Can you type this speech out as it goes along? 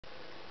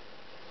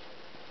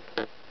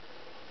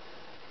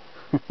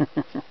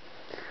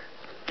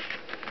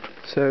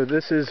So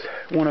this is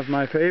one of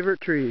my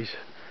favorite trees.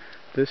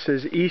 This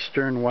is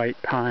eastern white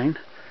pine,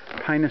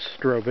 Pinus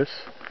strobus,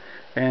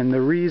 and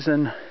the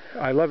reason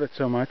I love it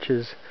so much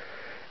is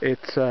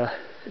it's a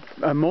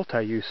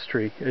multi-use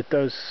tree. It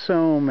does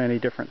so many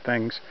different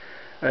things.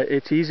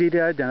 It's easy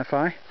to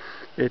identify.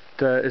 It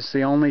is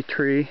the only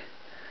tree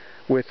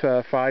with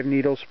 5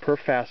 needles per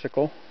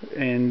fascicle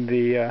in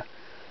the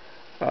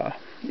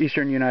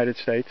eastern United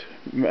States,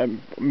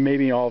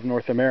 maybe all of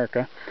North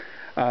America.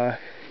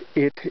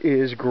 It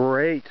is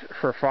great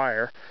for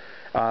fire.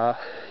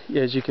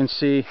 As you can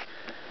see,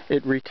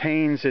 it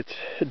retains its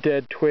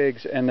dead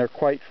twigs, and they're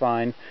quite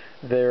fine.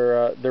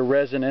 They're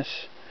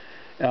resinous,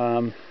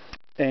 and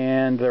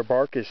their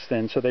bark is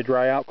thin, so they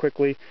dry out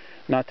quickly.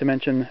 Not to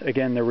mention,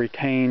 again, they're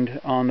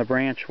retained on the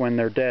branch when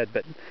they're dead.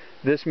 But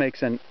this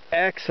makes an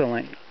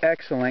excellent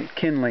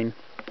kindling,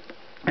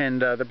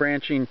 and the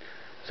branching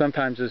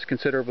sometimes is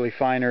considerably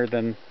finer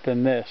than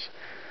this.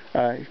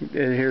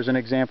 Here's an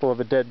example of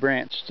a dead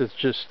branch that's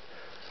just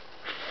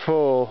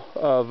full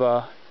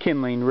of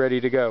kindling ready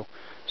to go.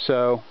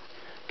 So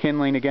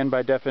kindling, again,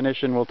 by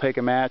definition, will take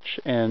a match,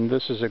 and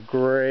this is a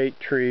great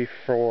tree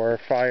for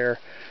fire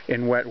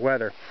in wet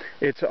weather.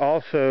 It's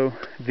also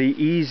the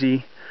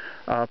easy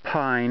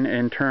pine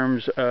in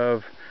terms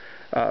of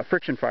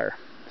friction fire.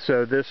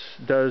 So this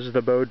does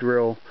the bow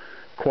drill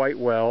quite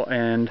well,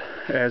 and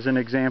as an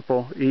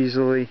example,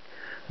 easily,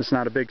 it's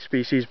not a big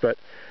species, but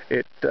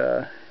it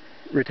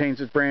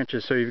retains its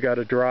branches, so you've got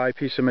a dry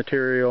piece of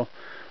material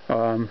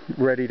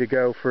ready to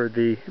go for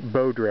the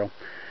bow drill.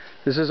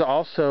 This is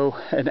also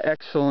an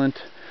excellent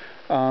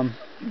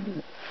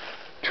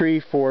tree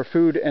for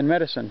food and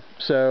medicine.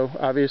 So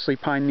obviously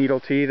pine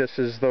needle tea, this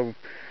is the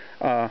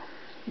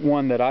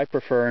one that I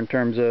prefer in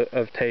terms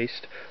of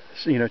taste.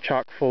 You know,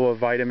 chock full of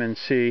vitamin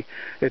C.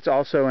 It's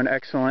also an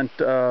excellent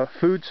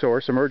food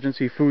source,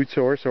 emergency food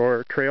source,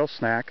 or trail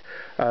snack,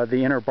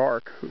 the inner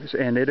bark,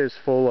 and it is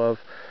full of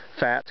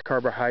fats,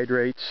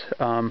 carbohydrates,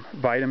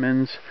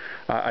 vitamins.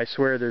 I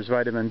swear there's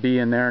vitamin B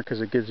in there,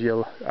 because it gives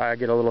you, I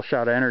get a little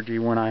shot of energy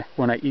when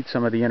I eat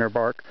some of the inner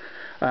bark.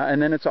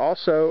 And then it's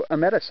also a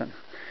medicine.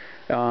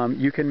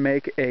 You can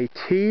make a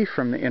tea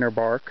from the inner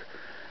bark,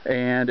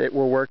 and it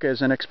will work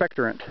as an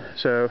expectorant.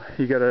 So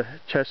you got a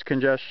chest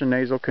congestion,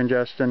 nasal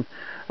congestion,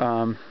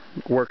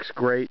 works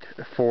great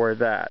for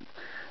that.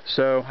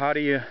 So how do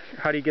you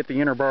get the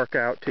inner bark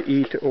out to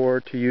eat or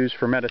to use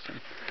for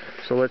medicine?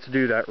 So let's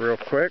do that real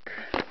quick.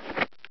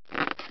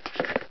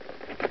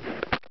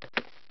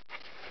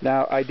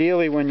 Now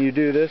ideally, when you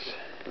do this,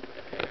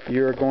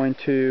 you're going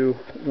to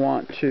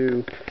want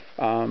to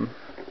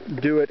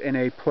do it in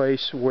a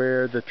place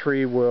where the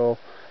tree will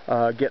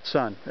get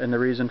sun, and the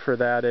reason for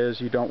that is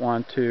you don't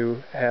want to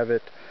have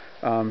it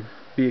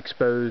be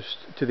exposed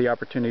to the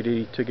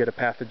opportunity to get a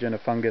pathogen, a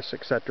fungus,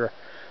 etc.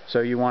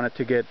 So you want it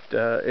to get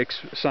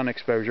sun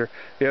exposure.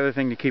 The other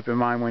thing to keep in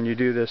mind when you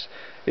do this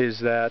is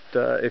that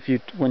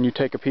when you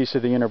take a piece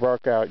of the inner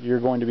bark out,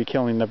 you're going to be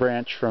killing the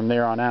branch from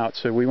there on out.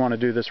 So we want to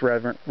do this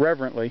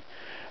reverently,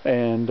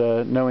 and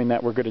knowing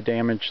that we're going to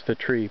damage the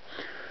tree.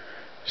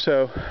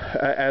 So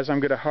as I'm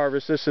going to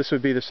harvest this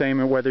would be the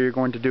same whether you're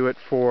going to do it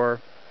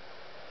for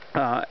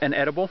an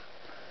edible,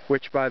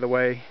 which, by the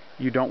way,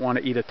 you don't want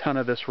to eat a ton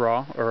of this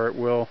raw, or it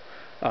will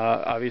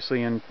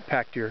obviously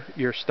impact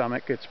your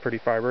stomach. It's pretty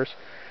fibrous.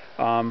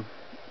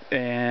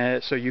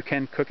 And so you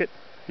can cook it,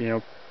 you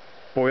know,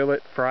 boil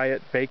it, fry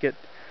it, bake it,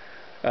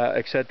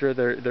 etc.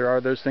 There are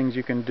those things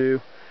you can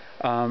do.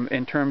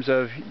 In terms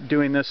of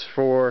doing this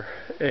for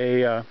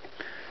a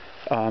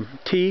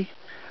tea,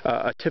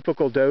 a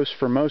typical dose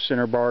for most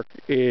inner bark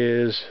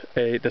is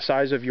the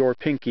size of your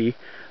pinky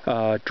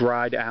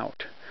dried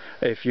out.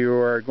 If you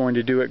are going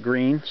to do it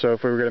green, so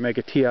if we were going to make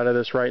a tea out of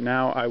this right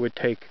now, I would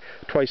take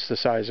twice the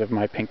size of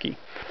my pinky.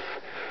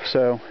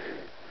 So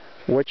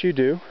what you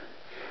do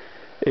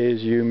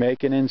is you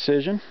make an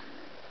incision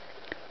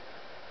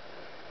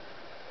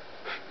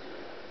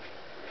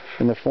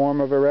in the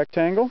form of a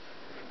rectangle,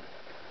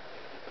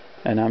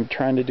 and I'm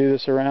trying to do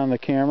this around the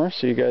camera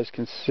so you guys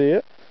can see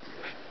it.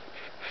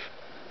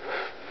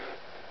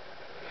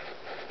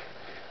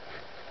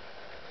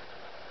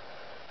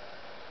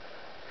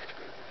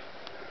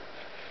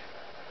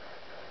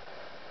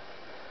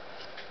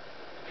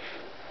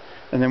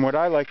 And then what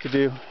I like to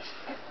do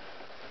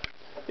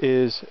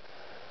is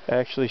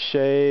actually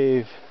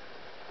shave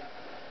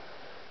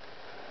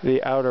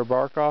the outer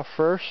bark off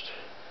first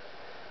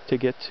to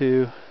get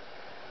to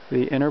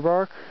the inner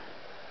bark.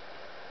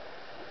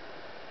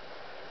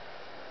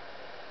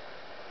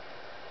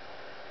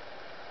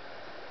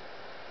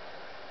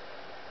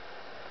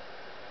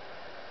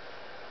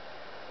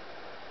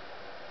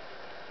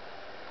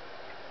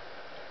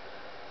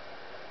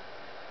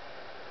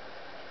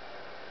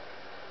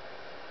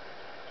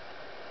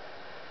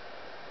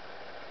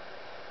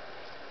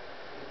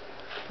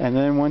 And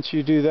then once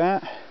you do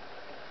that,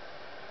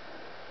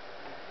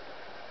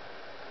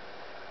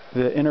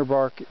 the inner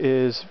bark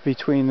is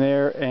between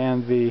there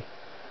and the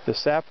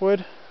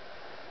sapwood,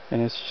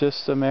 and it's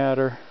just a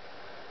matter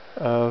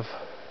of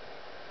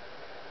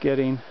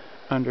getting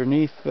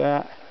underneath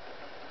that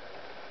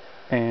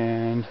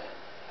and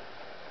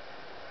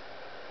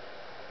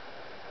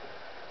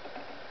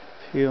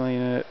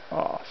peeling it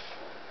off.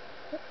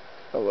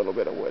 A little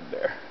bit of wood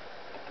there,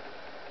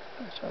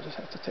 which I'll just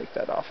have to take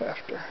that off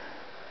after.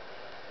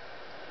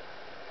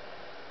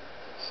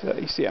 So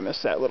you see I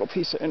missed that little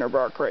piece of inner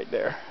bark right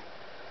there.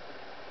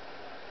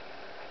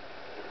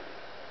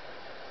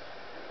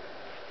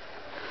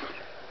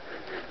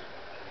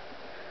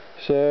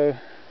 So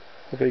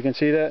hopefully you can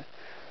see that.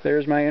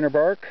 There's my inner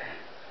bark.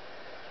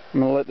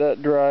 I'm going to let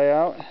that dry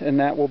out, and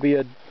that will be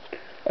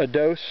a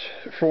dose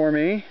for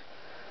me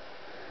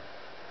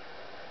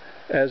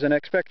as an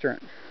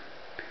expectorant.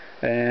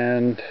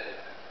 And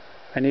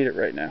I need it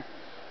right now.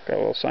 Got a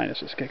little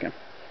sinuses kicking.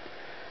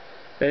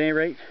 At any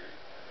rate,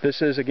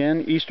 this is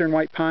again Eastern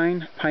White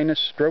Pine,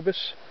 Pinus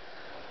strobus.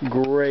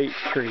 Great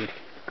tree.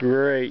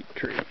 Great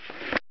tree.